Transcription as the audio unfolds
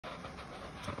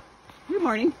Good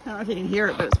morning. I don't know if you can hear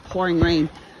it, but it's pouring rain.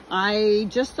 I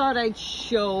just thought I'd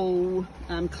show,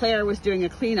 Claire was doing a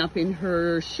cleanup in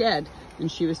her shed and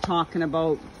she was talking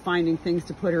about finding things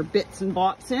to put her bits and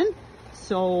bops in.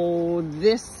 So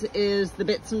this is the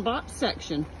bits and bops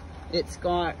section. It's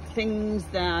got things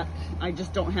that I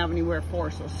just don't have anywhere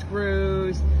for. So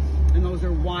screws, and those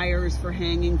are wires for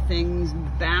hanging things.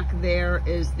 Back there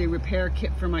is the repair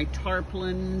kit for my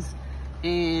tarpaulins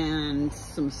and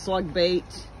some slug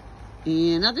bait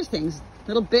and other things,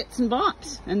 little bits and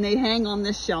bops. And they hang on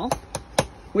this shelf,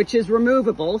 which is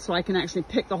removable, so I can actually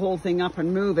pick the whole thing up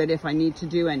and move it if I need to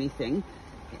do anything,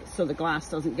 so the glass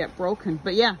doesn't get broken.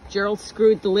 But yeah, Gerald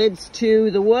screwed the lids to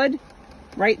the wood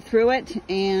right through it,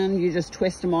 and you just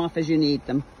twist them off as you need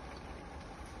them.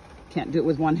 Can't do it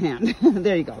with one hand.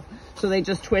 There you go. So they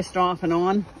just twist off and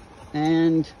on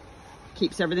and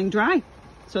keeps everything dry.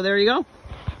 So there you go.